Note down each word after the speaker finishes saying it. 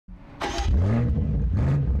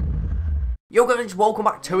Yo guys, welcome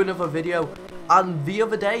back to another video. And the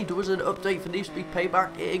other day there was an update for Need For Speed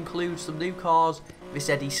Payback. It includes some new cars, this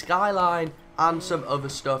Eddie Skyline, and some other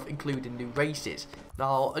stuff including new races.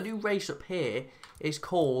 Now a new race up here is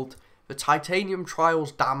called the Titanium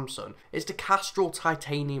Trials Damson. It's the Castrol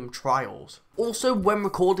Titanium Trials. Also, when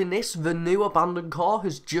recording this, the new abandoned car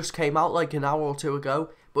has just came out like an hour or two ago,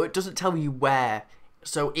 but it doesn't tell you where,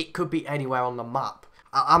 so it could be anywhere on the map.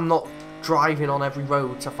 I'm not driving on every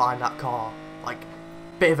road to find that car. Like,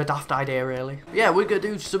 bit of a daft idea really. But yeah, we're going to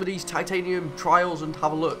do some of these titanium trials and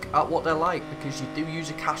have a look at what they're like, because you do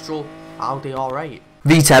use a Castrol Audi R8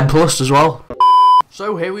 V10 Plus as well.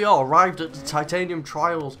 So here we are, arrived at the titanium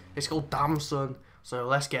trials. It's called Damson. So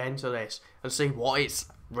let's get into this and see what it's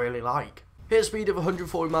really like. Hit a speed of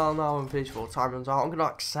 140 miles an hour and finish before time runs out. I'm going to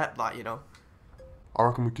accept that, you know. I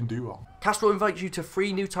reckon we can do that. Castrol invites you to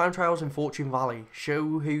 3 new time trials in Fortune Valley.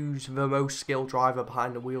 Show who's the most skilled driver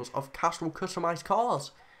behind the wheels of Castrol customised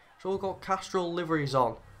cars. So we've got Castrol liveries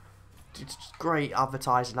on. It's great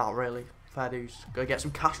advertising that really. Fair dues. Go get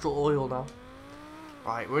some Castrol oil now.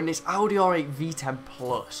 Right, we're in this Audi R8 V10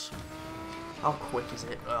 Plus. How quick is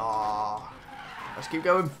it? Oh, let's keep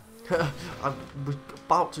going. I was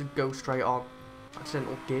about to go straight on.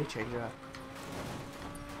 Accidental gear change there.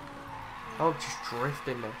 I'm just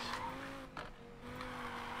drifting this.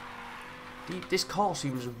 This car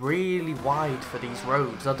seems really wide for these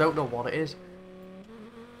roads. I don't know what it is.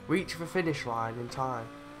 Reach the finish line in time.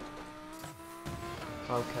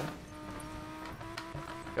 Okay.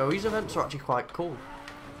 Yo, these events are actually quite cool.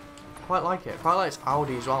 Quite like it. Quite like its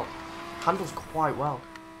Audi as well. Handles quite well.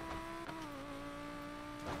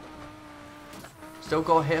 Still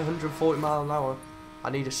got to hit 140 miles an hour. I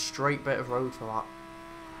need a straight bit of road for that.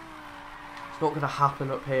 It's not going to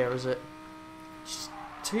happen up here, is it? Just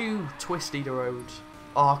too twisty the roads.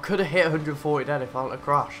 Oh, I could have hit 140 then if I hadn't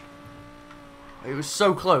crashed. It was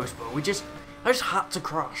so close, but I just had to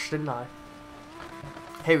crash, didn't I?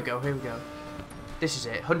 Here we go, here we go. This is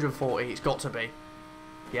it, 140, it's got to be.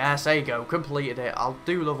 Yes, there you go, completed it. I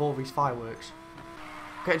do love all these fireworks.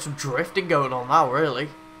 Getting some drifting going on now, really.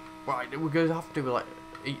 Right, we're going to have to do like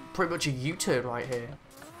pretty much a U-turn right here.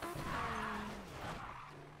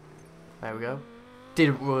 There we go.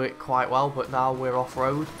 Didn't work quite well, but now we're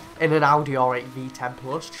off-road in an Audi R8 V10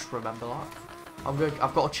 Plus. Just remember that. I'm good.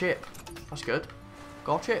 I've got a chip. That's good.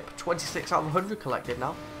 Got a chip. 26 out of 100 collected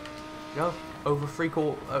now. You know, over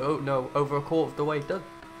a quarter of the way done.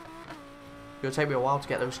 It's gonna take me a while to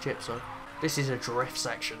get those chips though. This is a drift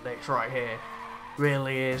section. This right here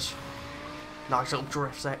really is. Nice little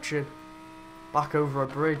drift section. Back over a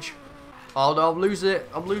bridge. Oh no, I'm losing it.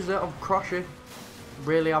 I'm losing it. I'm crashing.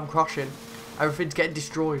 Really, I'm crashing. Everything's getting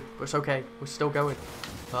destroyed, but it's okay. We're still going.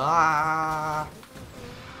 Ah!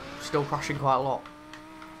 Still crashing quite a lot.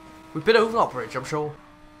 We've been over that bridge, I'm sure.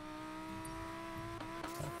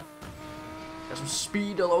 Get some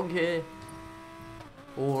speed along here.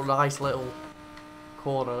 Oh, nice little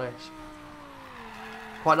corner this.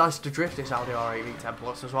 Quite nice to drift this Audi R8 V10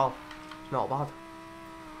 Plus as well. It's not bad.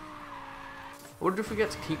 I wonder if we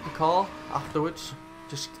get to keep the car afterwards.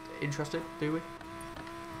 Just interested, do we?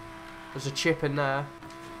 There's a chip in there.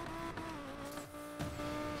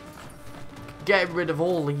 Getting rid of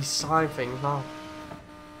all these side things now.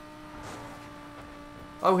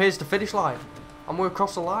 Oh, here's the finish line. And we're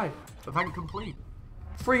across the line. Event complete.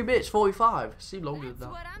 3 minutes 45. Seemed longer than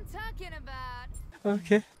that. What I'm talking about.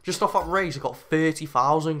 Okay. Just off that race, I got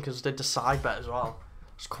 30,000 because I did the side bet as well.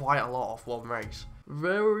 It's quite a lot off one race.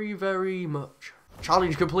 Very, very much.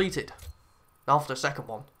 Challenge completed. Now for the second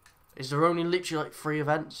one. Is there only literally like 3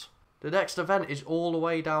 events? The next event is all the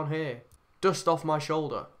way down here. Dust off my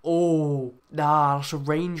shoulder. Oh, nah, that's a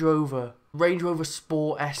Range Rover. Range Rover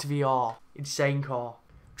Sport SVR. Insane car.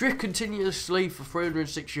 Drift continuously for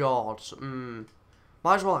 306 yards.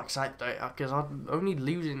 Might as well accept it, because I'm only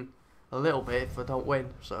losing a little bit if I don't win,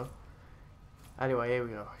 so. Anyway, here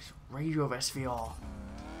we go. It's Range Rover SVR.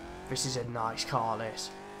 This is a nice car, this.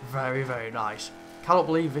 Very, very nice. Cannot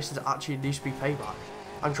believe this is actually Need For Speed Payback.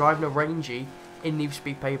 I'm driving a Rangey in Need For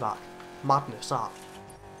Speed Payback. Madness, that.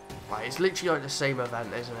 Right, it's literally like the same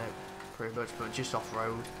event, isn't it? Pretty much, but just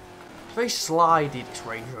off-road. It's very slidey, this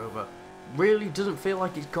Range Rover. Really doesn't feel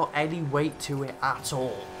like it's got any weight to it at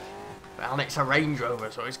all. And it's a Range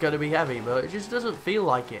Rover, so it's going to be heavy, but it just doesn't feel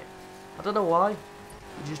like it. I don't know why. It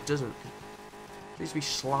just doesn't. It seems to be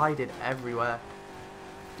sliding everywhere.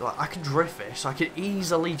 Like, I can drift this. I can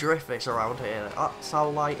easily drift this around here. That's how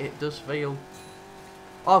light it does feel.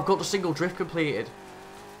 Oh, I've got the single drift completed.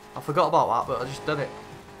 I forgot about that, but I just done it.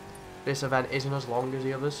 This event isn't as long as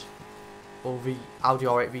the others. Or the Audi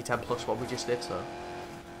R8 V10 Plus one we just did, so.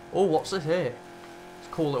 Oh, what's this here? It's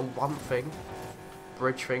a cool little ramp thing.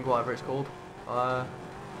 Bridge thing, whatever it's called. And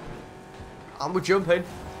we're jumping.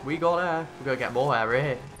 We got air. We're going to get more air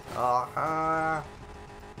here.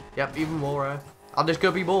 Yep, even more air. And there's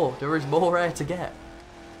going to be more. There is more air to get.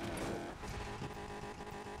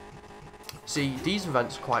 See, these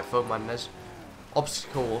events are quite fun when there's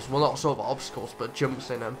obstacles. Well, not sort of obstacles, but jumps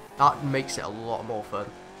in them. That makes it a lot more fun.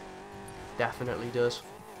 Definitely does.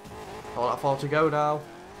 Not that far to go now.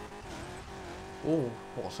 Oh,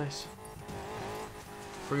 what's this?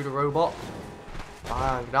 Through the robot.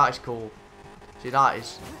 Bang, that is cool. See,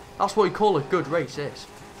 that's what you call a good race, is.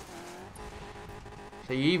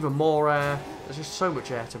 See, even more air. There's just so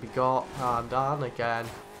much air to be got. And again.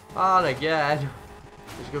 And again.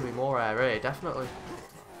 There's going to be more air here, definitely.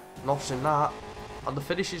 Not in that. And the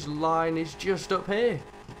finishes line is just up here.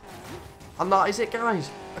 And that is it, guys.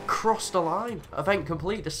 Across the line. Event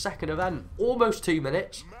complete, the second event. Almost 2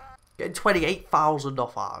 minutes. Getting 28,000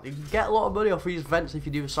 off that. You can get a lot of money off these events if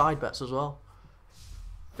you do the side bets as well.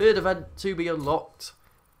 Third event to be unlocked.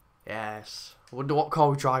 Yes. I wonder what car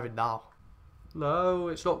we're driving now. No,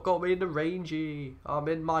 it's not got me in the Rangey. I'm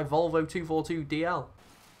in my Volvo 242 DL.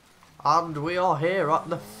 And we are here at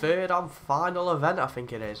the third and final event, I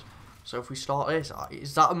think it is. So if we start this,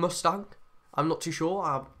 is that a Mustang? I'm not too sure.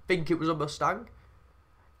 I think it was a Mustang.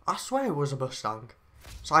 I swear it was a Mustang.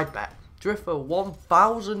 Side bet. Drift for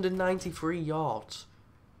 1,093 yards.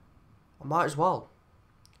 I might as well.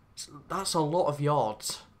 That's a lot of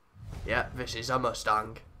yards. Yeah, this is a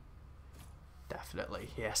Mustang. Definitely.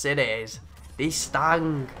 Yes, it is. This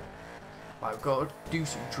Stang. Right, we've got to do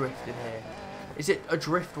some drifting here. Is it a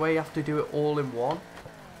drift where you have to do it all in one?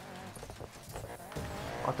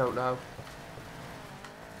 I don't know.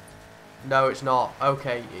 No, it's not.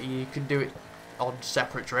 Okay, you can do it on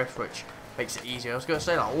separate drift, which makes it easier. I was going to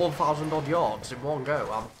say like 1,000 odd yards in one go.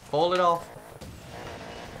 I'm falling off.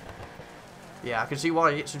 Yeah, I can see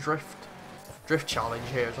why it's a drift challenge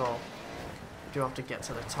here as well. You do have to get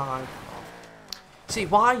to the time. See,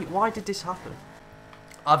 why did this happen?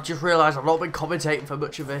 I've just realised I've not been commentating for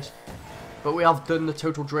much of this. But we have done the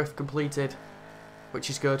total drift completed, which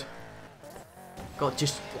is good. Got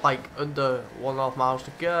just like under 1.5 miles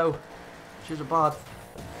to go, which isn't bad.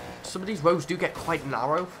 Some of these roads do get quite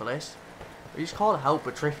narrow for this. You just can't help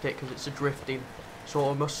but drift it because it's a drifting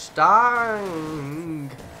sort of Mustang.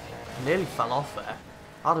 Nearly fell off there.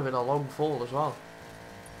 That'd have been a long fall as well.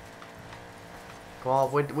 Come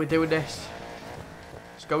on, we're doing this.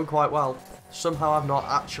 It's going quite well. Somehow I've not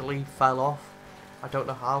actually fell off. I don't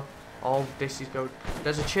know how. Oh, this is going.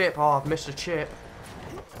 There's a chip. Oh, I've missed a chip.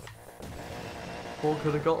 Paul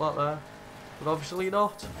could have got that there, but obviously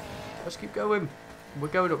not. Let's keep going. We're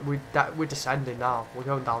going up. We're descending now. We're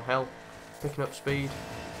going downhill, picking up speed.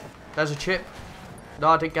 There's a chip. No,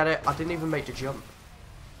 I didn't get it. I didn't even make the jump.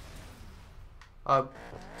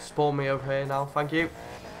 Spawn me over here now. Thank you.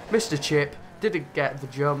 Missed a chip. Didn't get the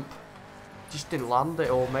jump. Just didn't land it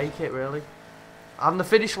or make it really. And the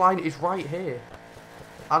finish line is right here.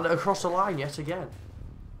 And across the line yet again.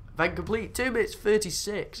 Event complete. 2 minutes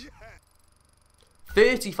 36.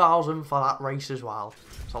 30,000 for that race as well.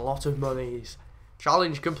 It's a lot of monies.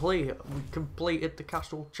 Challenge complete. We completed the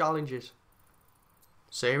Castrol challenges.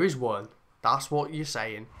 Series 1. That's what you're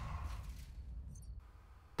saying.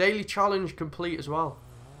 Daily challenge complete as well.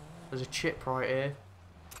 There's a chip right here.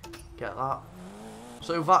 Get that.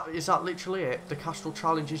 So is that literally it? The Castrol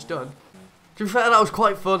challenge is done. To be fair, that was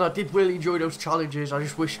quite fun. I did really enjoy those challenges. I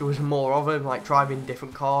just wish there was more of them, like driving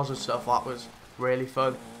different cars and stuff. That was really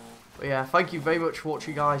fun. But yeah, thank you very much for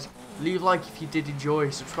watching, guys. Leave a like if you did enjoy.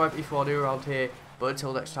 Subscribe if you are new around here. But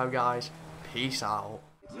until next time, guys, peace out.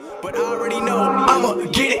 But I already know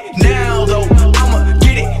I'ma get it.